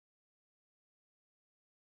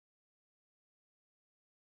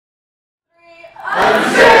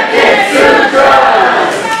Unscripted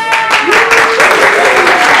Sutras!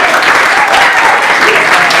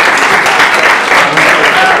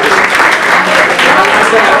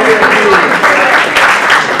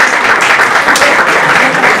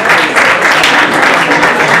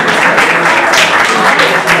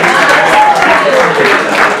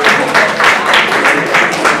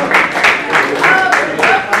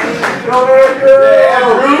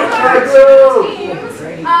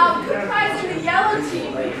 Comprising the yellow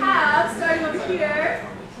team, we have, starting over here,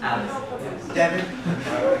 Deven.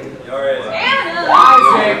 Yared. Anna.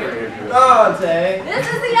 Dante. This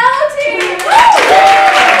is the yellow team.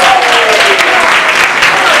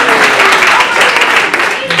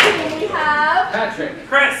 We have Patrick.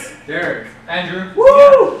 Chris. Derrick. Andrew.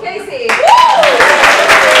 Woo! Kasey.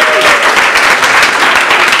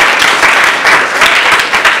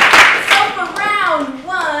 So for round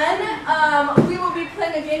one, we will be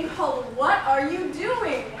playing a game called What Are You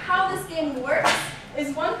Doing? How this game works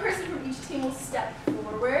is one person from each team will step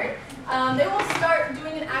forward. They will start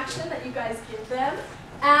doing an action that you guys give them,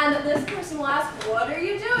 and this person will ask, what are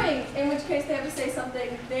you doing? In which case they have to say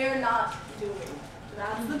something they're not doing.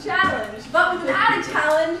 That's the challenge. But with an added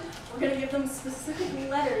challenge, we're going to give them specific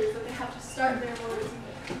letters that they have to start their words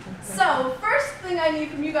with. So, first thing I need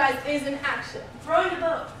from you guys is an action. Rowing a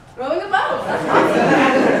boat. Rowing a boat. That's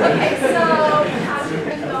awesome. Okay, so Patrick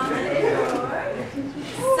and Dante.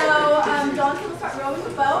 So, Dante will start rowing the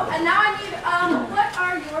boat. And now I need, what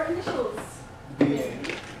are your initials?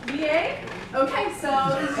 BA? Okay, so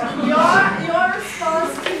your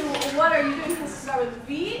response to what are you doing has to start with V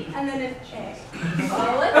and then an A. So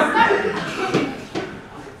let's start.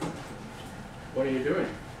 What are you doing?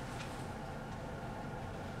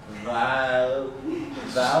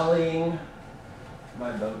 Volleying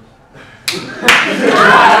my boat. So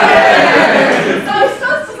I'm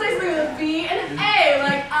supposed to say something with a V and an A,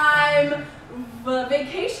 like I'm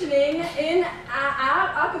vacationing in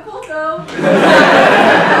Acapulco.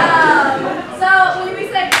 So when we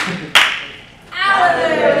say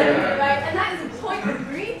Alan, right, and that is a point for the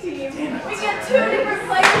green team. We get two different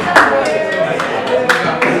places up here.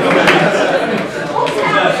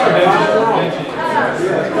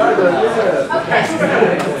 Okay,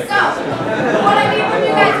 so what I need from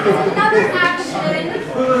you guys is another action.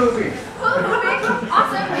 Hula-hooping.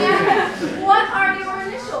 Awesome. And what are your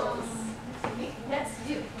initials? Yes,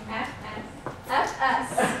 you. FS. FS.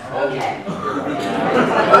 Okay.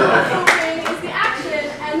 Hula-hooping is the action,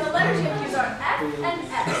 and the letters you have to use are F and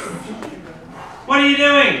S. What are you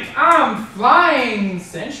doing? I'm flying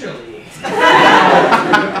sensually.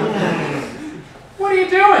 What are you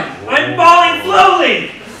doing? I'm falling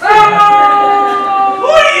slowly. Oh!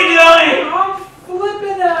 What are you doing? I'm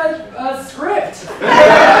flipping a script.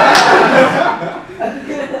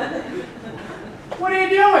 What are you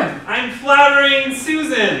doing? I'm flattering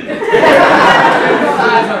Susan. Your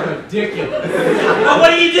eyes are ridiculous. Well,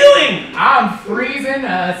 what are you doing? I'm freezing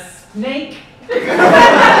a snake.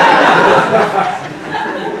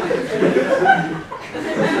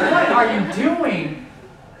 What are you doing?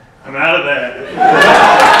 I'm out of there.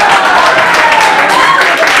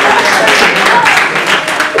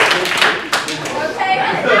 Okay, an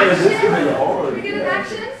action. We get an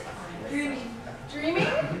action? Dreaming. Dreaming?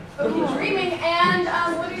 Okay, dreaming. And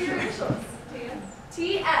what are your initials?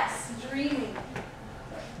 TS. Dreaming.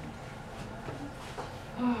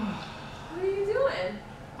 What are you doing?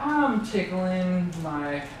 I'm tickling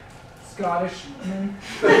my Scottish.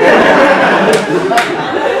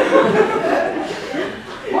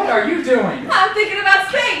 What are you doing? I'm thinking about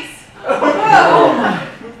space. Oh my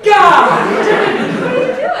God! What are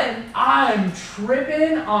you doing? I'm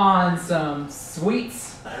tripping on some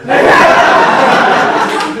sweets. What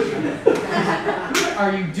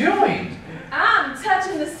are you doing? I'm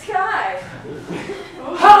touching the sky.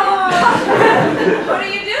 Ah! What are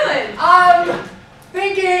you doing? I'm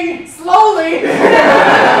thinking slowly.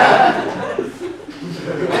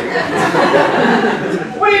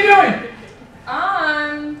 What are you doing?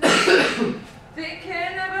 I'm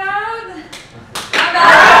thinking about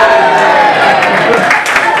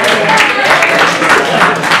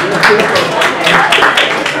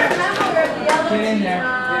Get in there.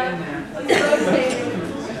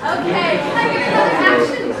 Okay, can I get another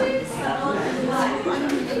action, please?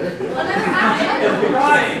 Another action?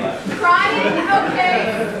 Crying. Crying? Okay.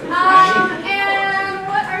 And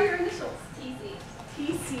what are your initials? TC.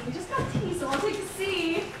 TC. We just got T, so I'll take a C.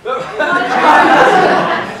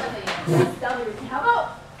 W. How about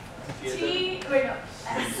T? Wait, no.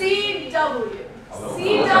 CW.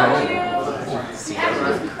 CW. The action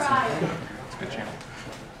is crying.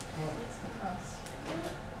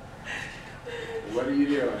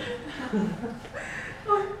 doing?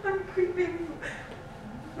 I'm creeping.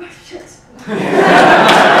 Oh, shit.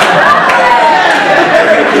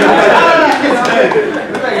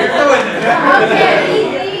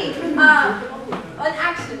 Okay, an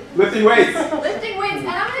action. Lifting weights. Lifting weights, and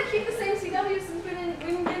I'm gonna keep the same CW since we didn't get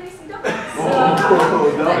any CWs. So,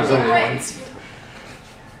 lifting weights.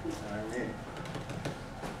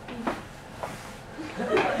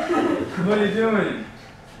 What are you doing?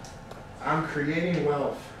 I'm creating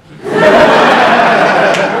wealth.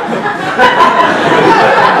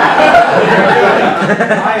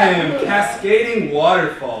 I am cascading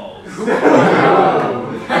waterfalls. What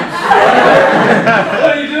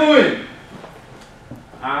are you doing?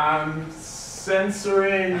 I'm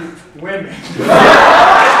censoring women.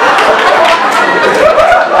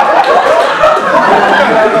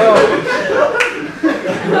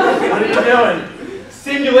 What are you doing?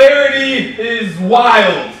 Singularity is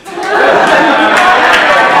wild.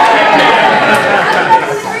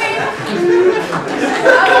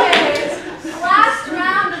 Okay, last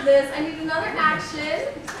round of this. I need another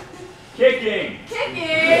action. Kicking. Kicking.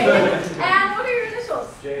 And what are your initials?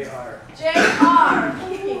 JR. JR.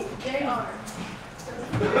 Kicking. JR.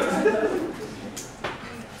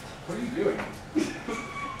 What are you doing?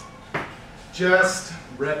 Just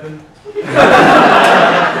repping.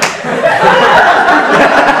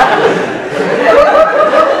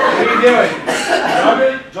 What are you doing?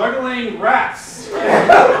 Juggling rats.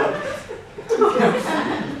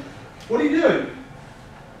 What are you doing?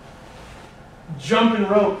 Jumping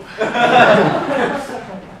rope.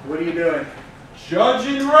 What are you doing?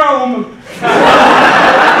 Judging Rome.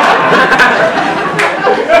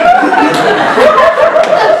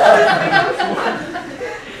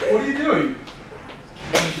 What are you doing?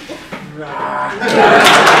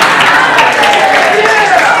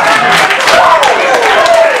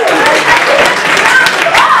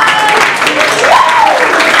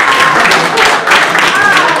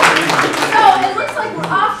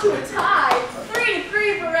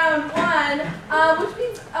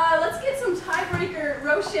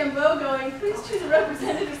 Rochambeau going. Please choose a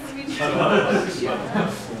representative from each team. Sina.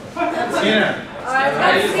 All right,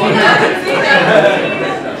 we got Sina.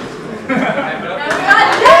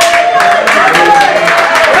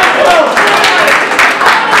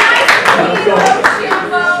 And we got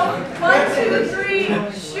Rochambeau. 1, 2, 3,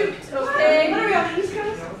 shoot. Okay. What are we on the East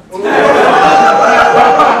Coast?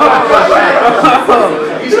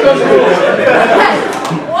 East Coast rules.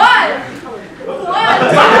 One,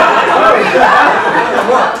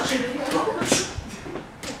 2, 3.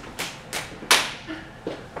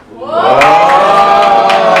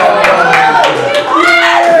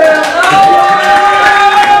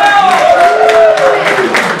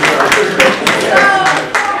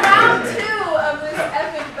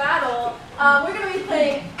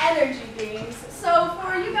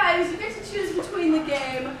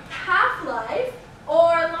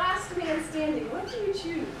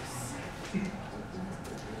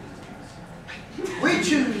 We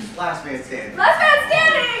choose last man standing. Last man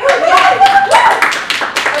standing! Okay.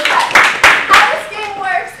 How this game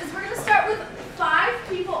works is we're going to start with 5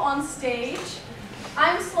 people on stage.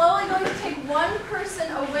 I'm slowly going to take one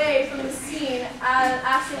person away from the scene and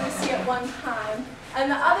ask them to see at one time. And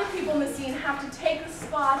the other people in the scene have to take the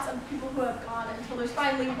spots of the people who have gone until there's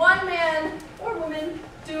finally one man or woman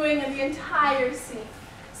doing the entire scene.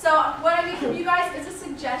 So what I need from you guys is a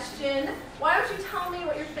suggestion. Why don't you tell me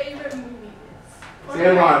what your favorite movie is? Lord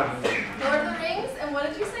of the Rings, and what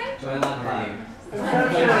did you say?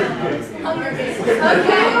 Hunger Games.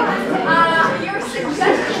 Okay. Your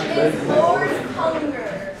suggestion is Lord Hunger.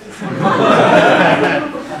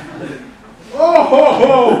 Oh ho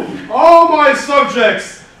ho! All my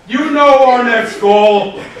subjects, you know our next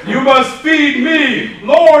goal. You must feed me,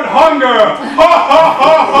 Lord Hunger! Ha ha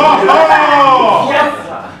ha ha ha! Yes!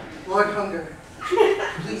 Lord Hunger,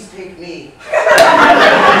 please take me.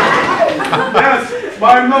 Yes,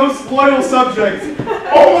 my most loyal subject.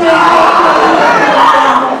 Oh no!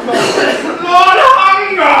 Lord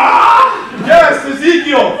Hunger! Yes,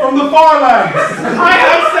 Ezekiel from the far lands. I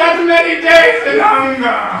have sat many days in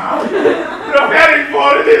hunger, preparing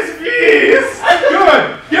for this feast.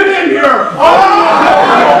 Good, get in here.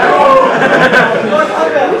 Lord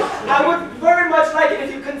Hunger, I would very much like it if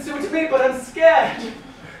you consumed me, but I'm scared.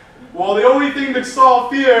 Well, the only thing to solve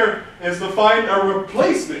fear is to find a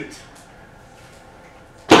replacement.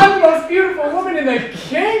 I'm the most beautiful woman in the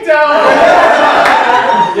kingdom!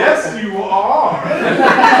 Yes, you are.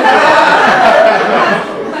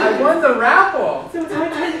 I won the raffle. So it's my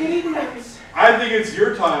time to get eaten, guys. I think it's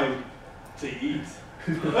your time to eat.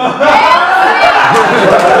 Let's see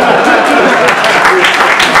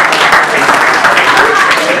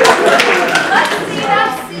that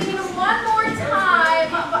scene one more time,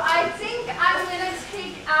 but I think I'm gonna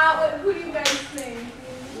take out, who do you guys think?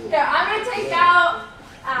 Here, I'm gonna take out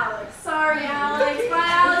Alex. Sorry, Alex. Bye,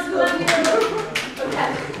 Alex. We love you. Okay,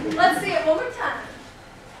 let's see it one more time.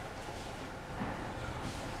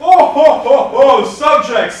 Oh, ho, ho, ho,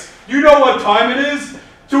 subjects! You know what time it is?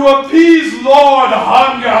 To appease Lord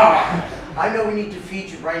Hunger! I know we need to feed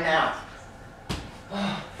you right now.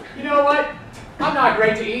 You know what? I'm not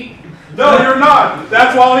great to eat. No, you're not.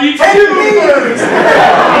 That's why I'll eat you first.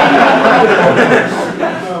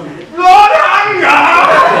 Lord Hunger!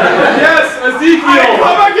 Yes, Ezekiel! I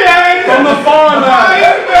come again! From the farmland! I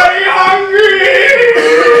am very hungry!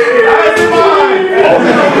 That's fine!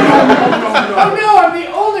 Oh no, I'm the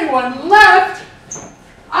only one left!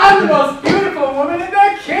 I'm the most beautiful woman in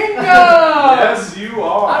the kingdom! Yes, you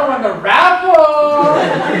are. I won the raffle!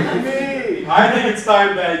 Me. I think it's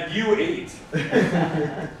time that you ate. I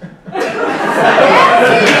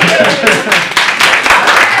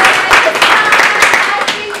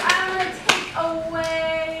think I'm gonna take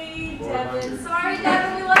away Deven. Sorry,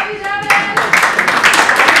 Deven. We love you, Deven.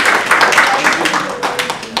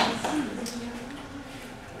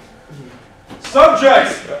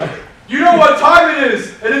 Subjects, you know what time it is.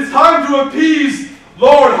 It is time to appease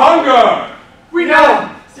Lord Hunger. We know.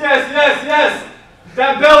 Yes.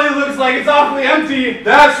 That belly looks like it's awfully empty.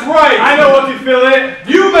 That's right. I know what to fill it.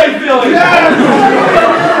 You may fill it.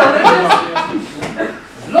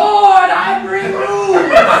 Lord, I bring news!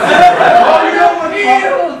 Oh, you know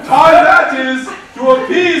what time that is to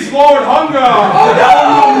appease Lord Hunger. Oh no!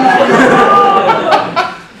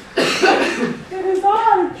 It is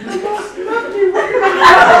I, the most lovely woman.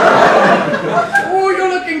 Oh, you're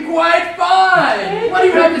looking quite fine. What do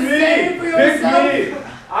you have to say for yourself? Pick me.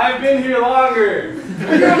 I've been here longer. You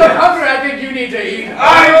look hungry. I think you need to eat.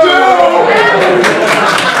 I do.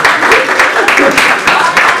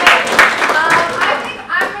 I think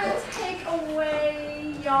I'm gonna take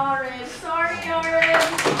away Yared. Sorry, Yared.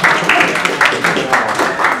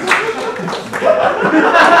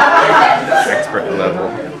 Expert level.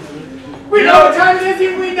 We know what time it is,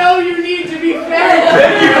 and we know you need to be fed.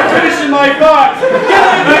 Thank you for finishing my thought.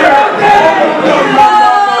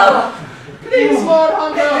 Please, Lord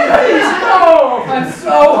Hunger. Please, no. I'm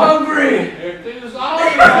so hungry. It is I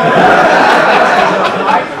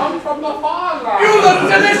come from the farmland. You look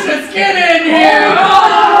delicious. Get in here.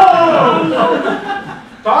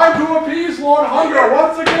 Time to appease Lord Hunger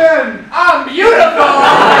once again. I'm beautiful.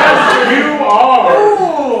 Yes, you are.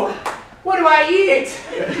 Ooh. What do I eat?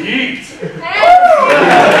 Eat. Do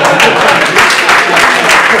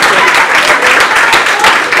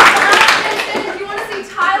you want to see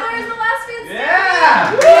Tyler as the last man standing?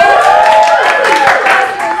 Yeah.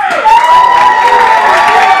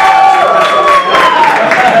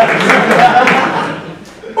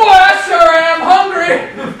 Boy, I sure am hungry.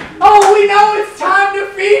 Oh, we know it's time to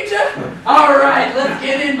feed you. All right, let's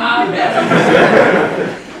get in my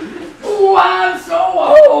belly. Ooh, I'm so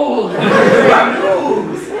old.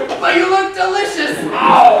 But you look delicious.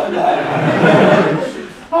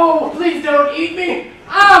 Oh, please don't eat me.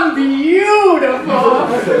 I'm beautiful.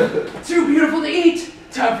 Too beautiful to eat.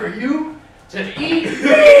 Time for you to eat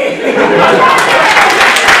me.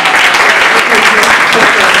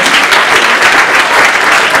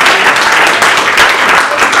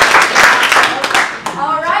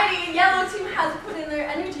 Alrighty, yellow team has put in their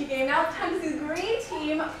energy game. Now it's time to see the green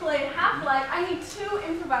team play half-life. I need 2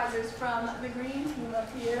 improvisers from the green team up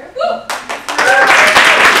here. Woo!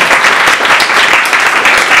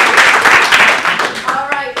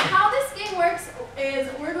 Alright, how this game works is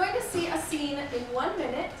we're going to see a scene in 1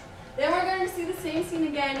 minute. Then we're going to see the same scene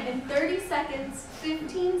again in 30 seconds,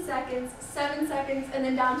 15 seconds, 7 seconds, and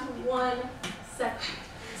then down to 1 second.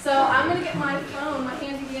 So I'm going to get my phone, my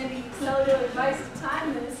handy-dandy cellular device to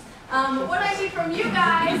time this. What I need from you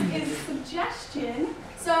guys is a suggestion.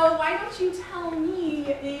 So why don't you tell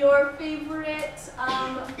me your favorite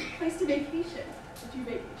place to vacation? Did you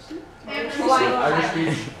vacation?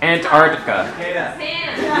 Antarctica.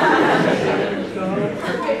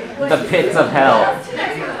 Perfect. The pits of hell.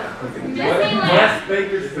 West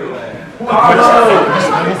Bakersfield. I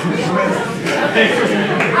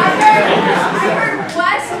heard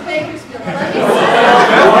West Bakersfield.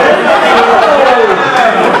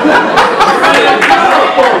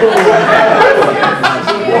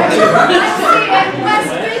 Let me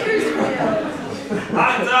West Bakersfield.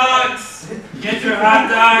 Hot dogs! Get your hot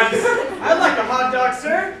dogs! I'd like a hot dog,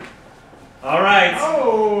 sir. All right.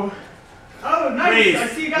 Oh, nice. Please. I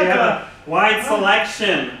see you got We have a wide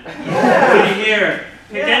selection. Yeah. Right here.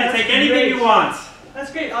 Take anything you want.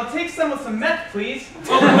 That's great. I'll take some with some meth, please.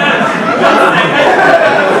 Oh, the mess.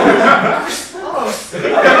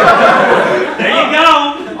 There you go.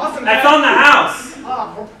 Awesome. That's on the house.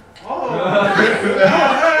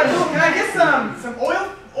 Can I get some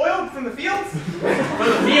oil from the fields? For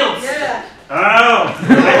the fields. Yeah. Oh, I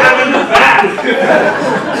have in the back.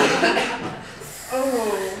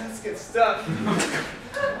 Oh, that's good stuff.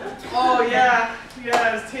 Oh yeah,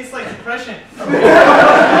 it tastes like depression.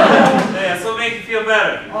 Yeah, so make you feel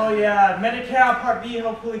better. Oh yeah, Medicare Part B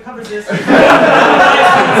hopefully covers this. Somebody.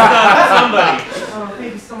 Oh,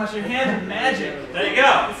 thank you so much. Your hands are magic. There you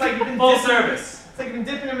go. It's like you've been Full service. It's like you've been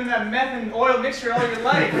dipping them in that meth and oil mixture all your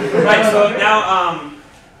life. Right. So now,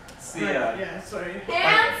 see. Yeah, sorry.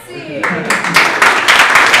 Fancy.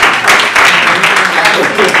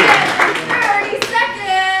 30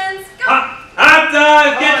 seconds. Go. Hot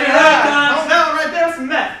dog. Get your hot dogs. Oh, no, right there with some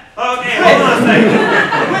meth. Okay, hold on a second.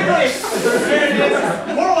 Quickly. There it is.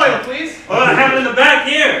 More oil, please. Oh, I have it in the back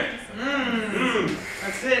here.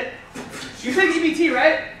 That's it. You take EBT,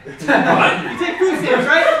 right? What? You take food stamps,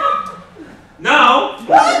 right? No.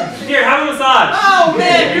 Here, have a massage. Oh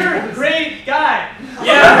man, you're a great guy.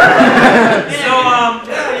 Yeah.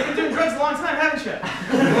 So, Yeah, you've been doing drugs a long time, haven't you?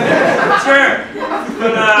 sure.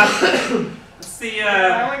 But, let's see, I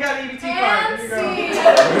only got an EBT card. There you go.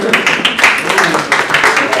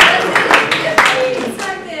 Fancy. 8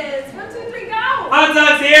 seconds. 1, 2, 3, go. hot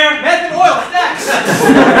dogs here. Meth and oil, stacks.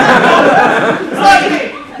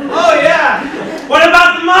 Oh yeah. What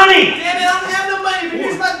about the money? Damn it, I don't have no money, but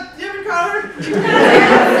here's my debit card.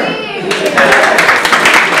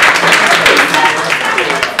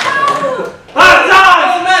 Hot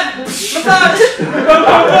dogs! Oh man, massage. Go,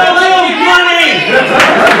 money!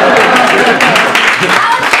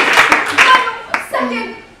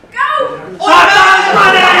 Second, go! Hot dogs,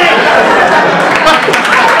 money!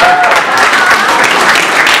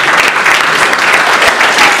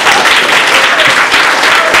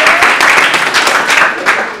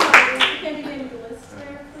 Can you give me the list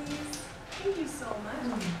there, please? Thank you so much.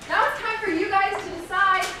 Now it's time for you guys to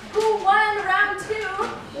decide who won round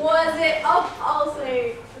 2. Was it, I'll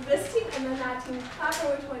say this team and then that team. Talk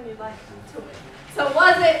about which one you'd like to win. So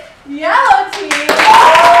was it yellow team?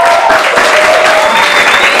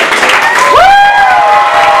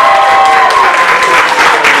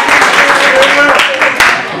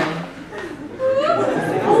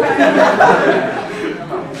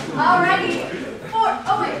 Alrighty.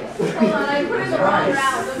 Oh wait, hold on, I put in the wrong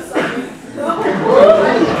round, I'm sorry.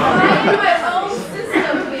 I need my own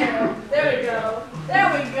system here. There we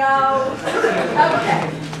go. Okay.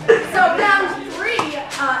 So round 3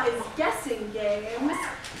 is guessing games.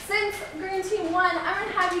 Since Green Team won, I'm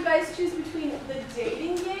going to have you guys choose between the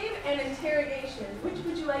dating game and interrogation. Which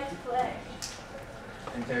would you like to play?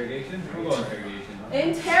 Interrogation? We'll go interrogation.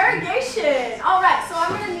 Interrogation. All right. So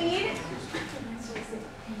I'm going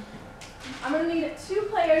to need 2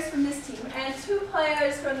 players from this team and 2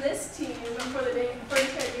 players from this team for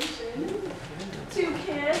interrogation. 2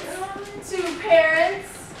 kids, 2 parents.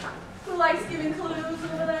 Who likes giving clues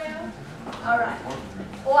over there? All right.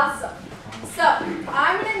 Awesome. So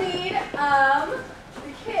I'm going to need the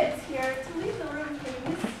kids here to leave the room,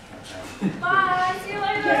 please. Bye. See you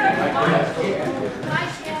later. Bye,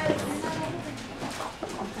 kids.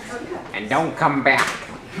 Okay. And don't come back.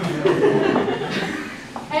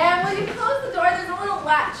 And when you close the door, there's a little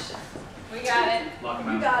latch. We got it. Lock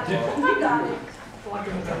them You out. got it. You got it.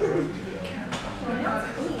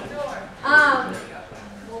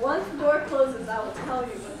 Well, once the door closes, I will tell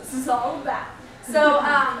you what this is all about. So,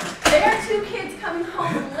 there are 2 kids coming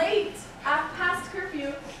home late past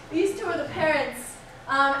curfew. These 2 are the parents.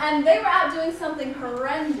 And they were out doing something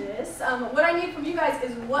horrendous. What I need from you guys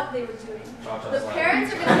is what they were doing. The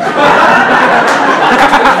parents are going to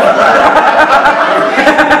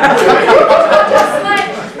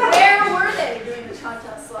Where were they doing the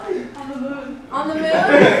cha-cha slide? On the moon. On the moon?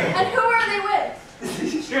 And who are they with?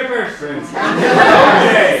 Strippers. I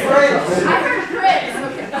heard Fritz.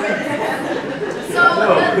 Okay. So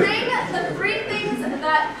the 3 things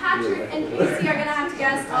that Patrick and Kasey are going to have to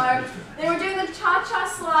guess are they were doing the cha-cha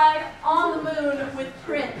slide on the moon with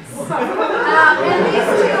Prince. And these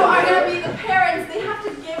 2 are going to be the parents. They have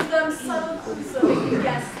to give them subtle clues so they can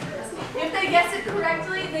guess this. If they guess it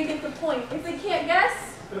correctly, they get the point. If they can't guess,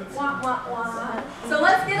 wah, wah, wah. So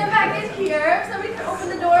let's get them back in here. Somebody can open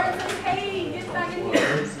the door and say, hey, get back in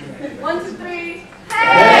here. 1, 2, 3.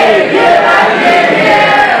 Hey, get back in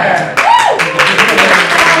here!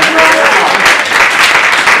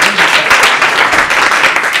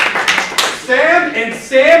 Sam and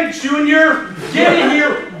Sam Junior, get in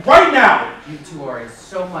here right now. You two are in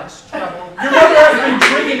so much trouble. Your mother has been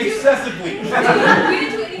drinking excessively. We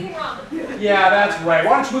didn't do anything wrong. Yeah, that's right.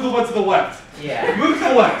 Why don't you move the one to the left? Yeah. Move to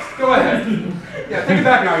the left. Go ahead. Yeah, take it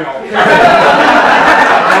back now, y'all.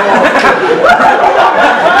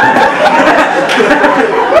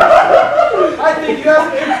 I think you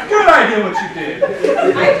have a good idea what you did. I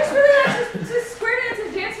just really like to square dance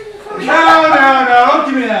and dance with somebody. No, don't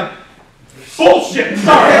give me that bullshit.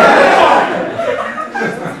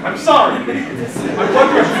 I'm sorry. My blood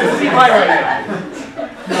pressure is high right now.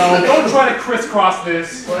 No, don't try to crisscross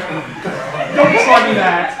this. Don't try me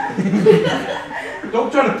that.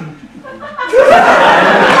 Don't try to.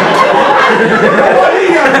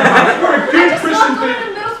 You're a good Christian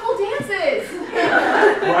thing. Middle school dances.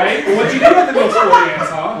 Right? Well, what'd you do at the middle school dance,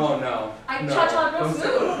 huh? Oh no. I cha-cha real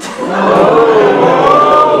smooth.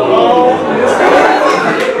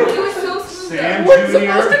 It was so smooth. Sam We're Jr.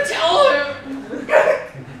 supposed to tell him.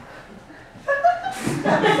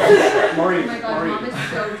 Maureen, Oh my god, Mom is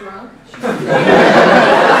so drunk. I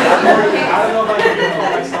don't know if I can do it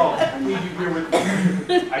myself. I need you here with me.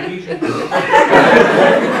 I need you.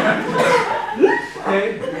 Okay?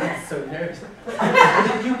 I'm so nervous.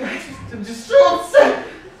 You guys are just so upset.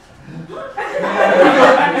 You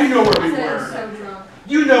know where we I said I was were. so drunk.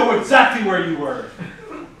 You know exactly where you were.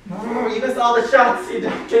 Oh, you missed all the shots you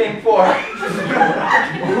came for.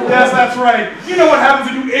 Yes, that's right. You know what happens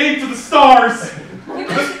when you aim to the stars. You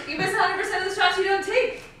miss 100% of the shots you don't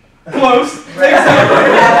take. Close.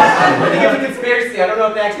 Exactly. I think it's a conspiracy. I don't know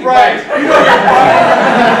if they actually Right. went. You know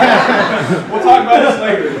we'll talk about this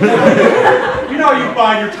later. You know you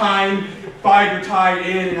bide your time, bide your tide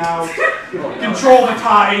in and out, control the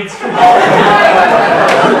tides. You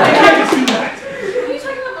can't just do that. What are you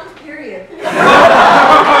talking about Mom's period?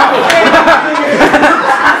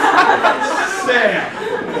 Sam.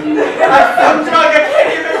 I'm drunk. I can't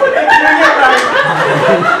even put it together right.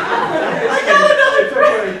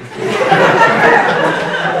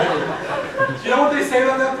 You know what they say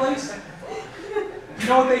about that place? You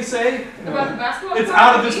know what they say? About the basketball It's court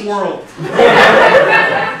out on of the this beach? world.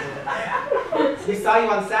 We saw you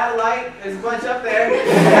on satellite. There's a bunch up there.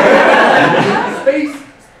 Space.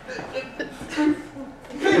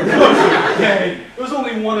 Okay, there's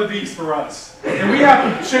only one of these for us. And we have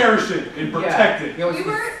to cherish it and protect it. You know, We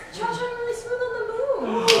were cha-chaing really smooth on the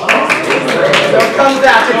moon. So it comes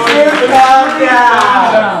out. The truth comes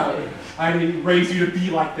out. I didn't raise you to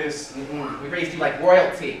be like this. We raised you like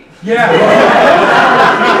royalty. Yeah.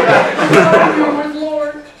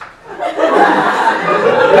 Lord.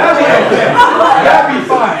 That'd be okay. That'd be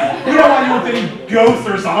fine. We don't want you with any ghosts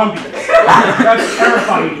or zombies. That's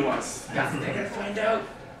terrifying to us. Gotta find out.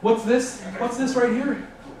 What's this? What's this right here?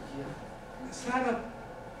 Is that a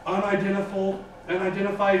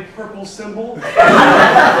unidentified purple symbol?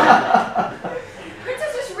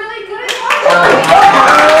 Princess is really good at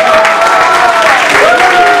talking.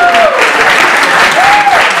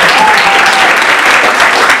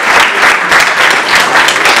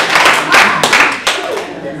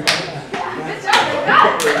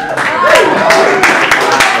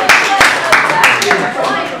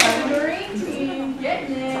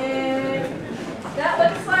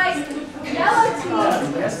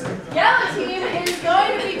 Yellow team is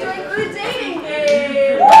going to be doing the dating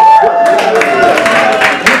game.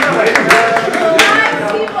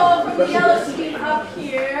 5 people from the yellow team up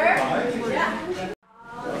here. Yeah.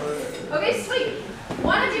 Okay, sweet.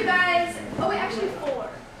 One of you guys. Oh wait, actually 4.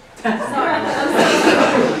 Sorry.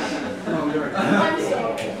 I'm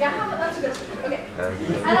sorry. Yeah, that's good. Okay.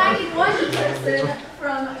 And I need 1 person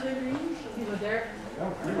from the green team. Derrick.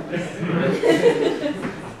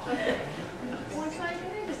 Okay.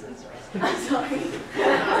 I'm sorry.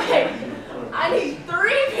 Okay. I need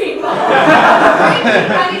 3 people. I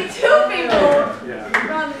need 2 people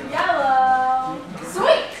from yellow.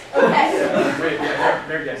 Sweet. Okay.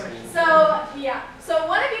 They're guessing. So, yeah. So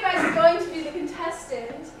one of you guys is going to be the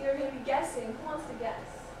contestant. You're going to be guessing. Who wants to guess?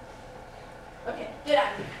 Okay. Get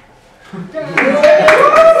out of here.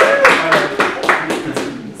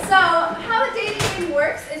 So, how the dating game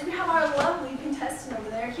works is we have our lovely contestant over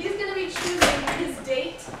there. He's going to be choosing his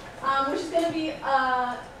date, which is going to be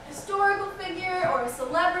a historical figure or a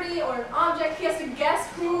celebrity or an object. He has to guess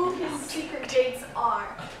who his secret dates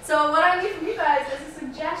are. So what I need from you guys is a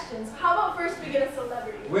suggestion. So how about first we get a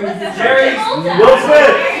celebrity? Jerry Will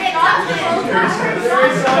Smith.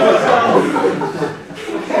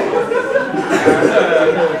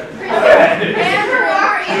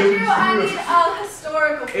 Andrew, I need a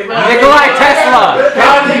historical figure. Nikolai Tesla.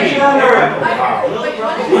 Dante. Wait,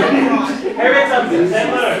 what is it? Harriet Tubman.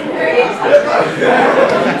 Harriet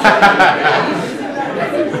Tubman.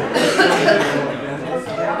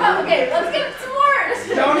 Okay, let's get some more.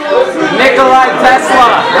 Nikolai Tesla.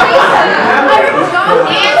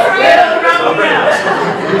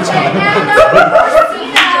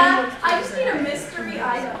 Sina, I just need a mystery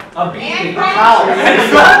item. A bean.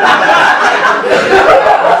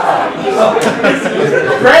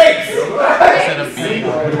 Grapes.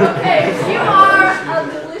 Okay, you are a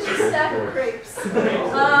delicious stack of grapes. So,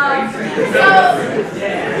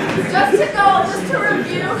 just to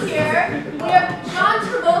review here, we have John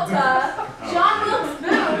Travolta, John Wilkes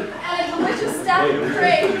Booth, and a delicious stack of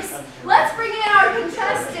grapes. Let's bring in our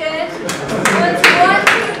contestant. Let's 1,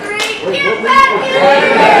 2, 3, get back here!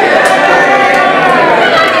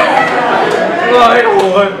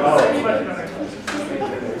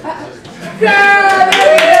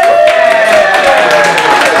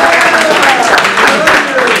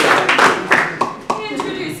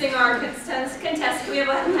 Introducing our contestant, we have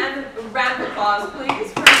a round of applause, please.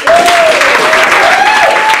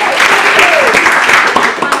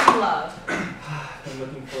 Love. Been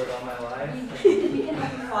looking for it all my life. We can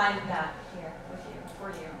help you find that here with you, for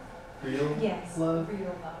you. Real? Yes, Love?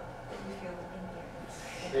 real love that you feel in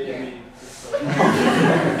They here. me.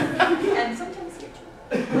 And sometimes here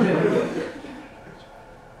too.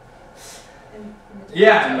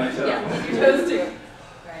 Yeah, and myself. Yeah, your toes too.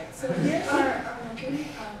 Right. So here are humans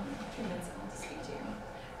I want to speak to you.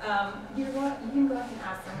 You can go ahead and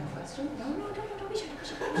ask them a question. No, don't be shy.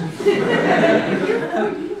 You're for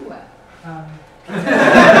you. So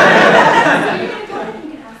you're gonna go ahead and you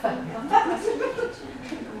can ask them one question.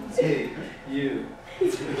 Hey, you.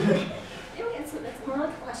 It's more like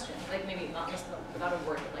a question. Like maybe not just without a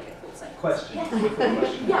word, but like a full sentence. Question. Yeah. With a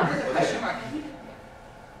question. Yeah, with a Question mark.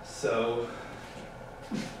 So,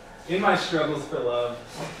 in my struggles for love,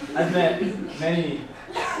 I've met many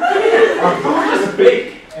who are just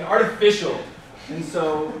fake and artificial. And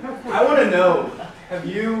so, I want to know, have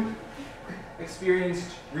you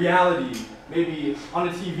experienced reality, maybe on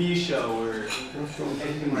a TV show or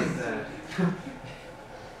anything like that?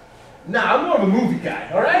 Nah, I'm more of a movie guy,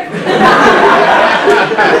 alright?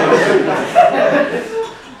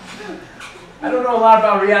 I don't know a lot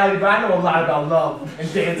about reality, but I know a lot about love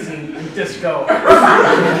and dancing and disco. A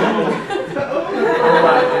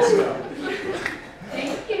lot of disco.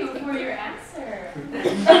 Thank you for your answer. So you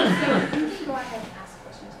can go ahead and ask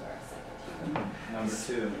questions for our second team. Number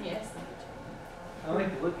 2. Yes. I like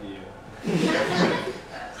the look of you.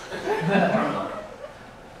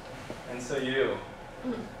 And so you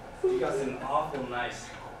got some awful nice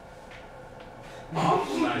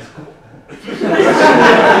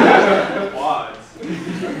quads.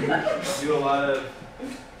 Do a lot of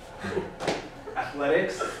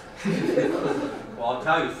athletics. Well, I'll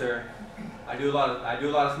tell you, sir. I do a lot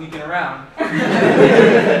of sneaking around.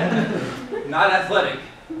 Not athletic,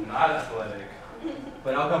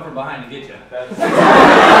 but I'll come from behind and get you.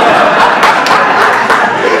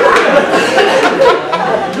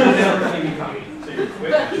 You'll never see me coming. So you're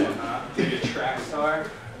quick, huh? So you're a track star.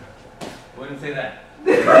 Wouldn't say that.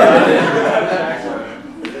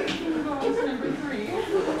 Number 3.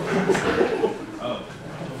 Oh.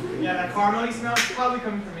 Yeah, that caramel you smell is probably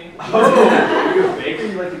coming from me. Oh, you're a baker?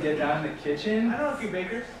 You like to get down in the kitchen? I know a few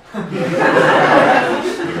bakers. I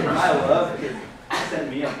love it. Set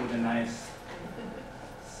me up with a nice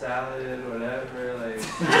salad, whatever, like.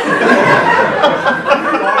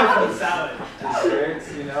 Wonderful salad. Desserts,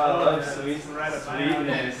 you know, I love that's sweetness. right up my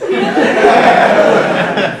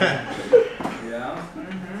Yeah.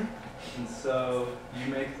 Mm-hmm. And so you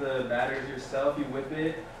make the batters yourself. You whip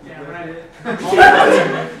it. You whip it.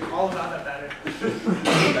 All about that batter.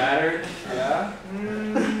 Batter. Yeah.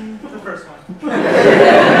 The first one.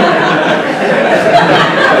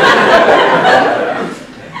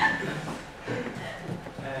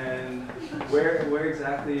 And where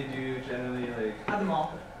exactly do you generally like? At the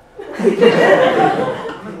mall.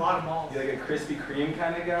 I'm in a lot of malls. You like a Krispy Kreme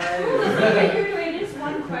kind of guy? It is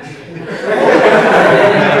one question.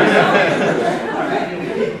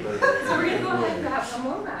 So we're going to go ahead and have one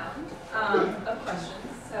more round of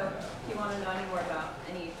questions. So if you want to know any more about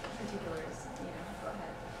any particulars, go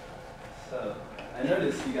ahead. So I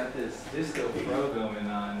noticed you got this disco fro going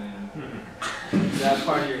on, and is that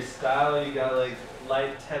part of your style? You got like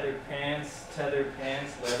light leather pants, leather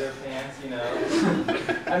pants, you know.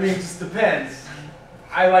 I mean, it just depends.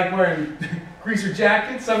 I like wearing greaser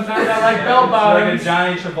jackets. Sometimes I like bell bottoms. Like a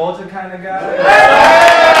Johnny Travolta kind of guy.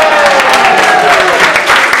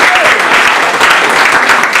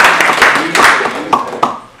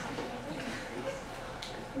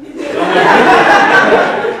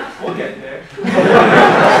 We'll get there.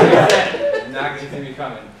 Not gonna see me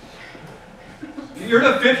coming. You're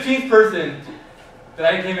the 15th person that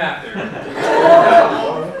I came after.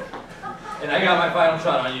 And I got my final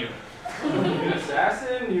shot on you. You an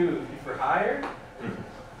assassin? You for hire?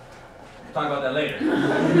 We'll talk about that later.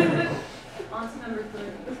 On to number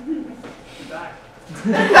 3. Back.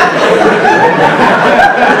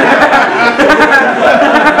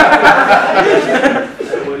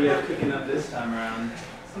 So what do you have cooking up this time around?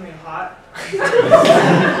 Something hot.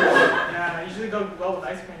 Yeah, I usually go well with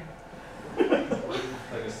ice cream.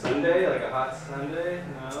 Like a sundae? Like a hot sundae?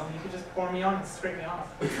 No? You could just pour me on and scrape me off.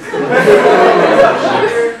 Good.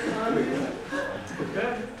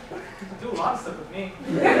 You can do a lot of stuff with me.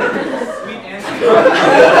 Sweet and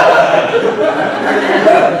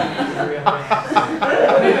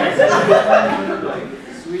Like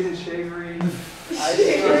sweet and savory. Ice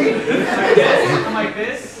I'm like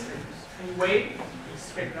this, and you wait, and you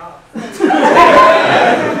scrape it off.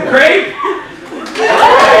 Great!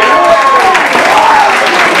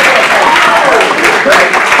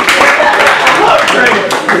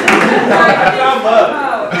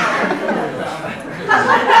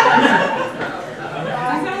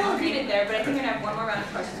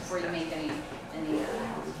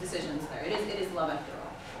 Decisions there. It is love after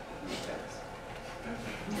all.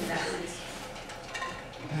 And that is.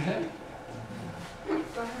 Go ahead and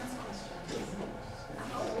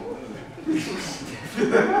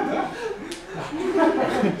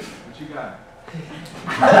What you got?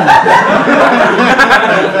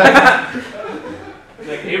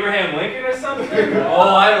 Like Abraham Lincoln or something?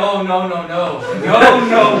 Oh, no.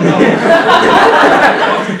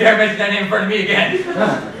 Don't you dare mention that name in front of me again.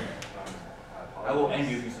 I will end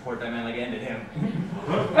you if you support that man like I ended him.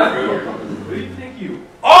 Who do you think you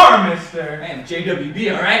are, mister? I am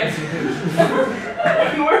JWB, alright?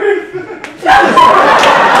 One word.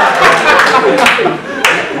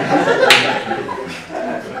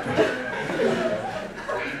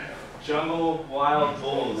 Jungle wild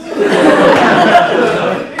bulls. You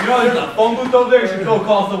know there's a phone booth over there? You should go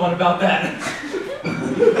call someone about that.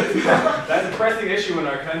 That's a pressing issue in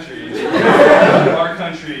our country. Our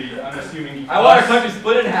country, I'm assuming. I want our country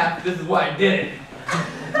split in half. This is why I did it.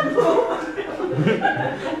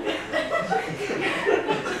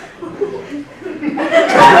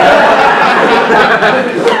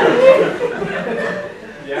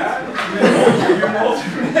 Yeah? You're an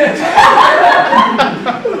alternate.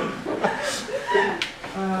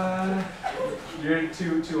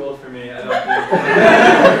 You're too old for me. I don't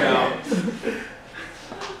think.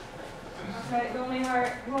 Okay, Lonely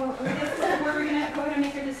Heart. Well, I guess we're going to go ahead and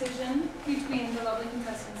make our decision between the lovely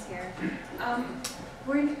contestants here.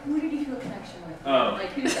 Who did you feel a connection with? Oh. Like,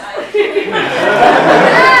 who's I?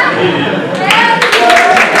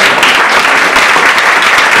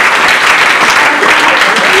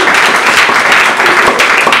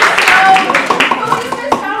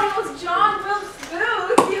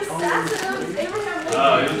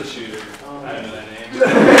 Oh, he was a shooter. I don't know that name.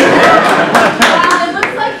 It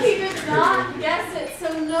looks like he did not guess it, so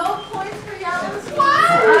no points for yellows. Wow!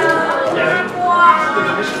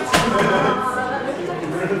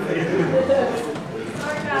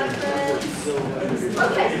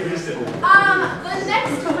 Okay. The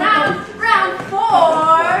next round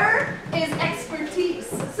 4, is expertise.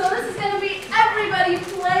 So this is going to be everybody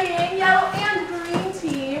playing, yellow and green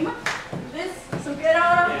team. So get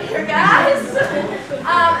on up here, guys.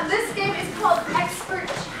 This game is called Expert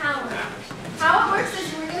Challenge. How it works is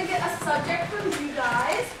we're going to get a subject from you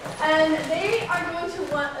guys, and they are going to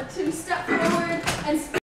want to step forward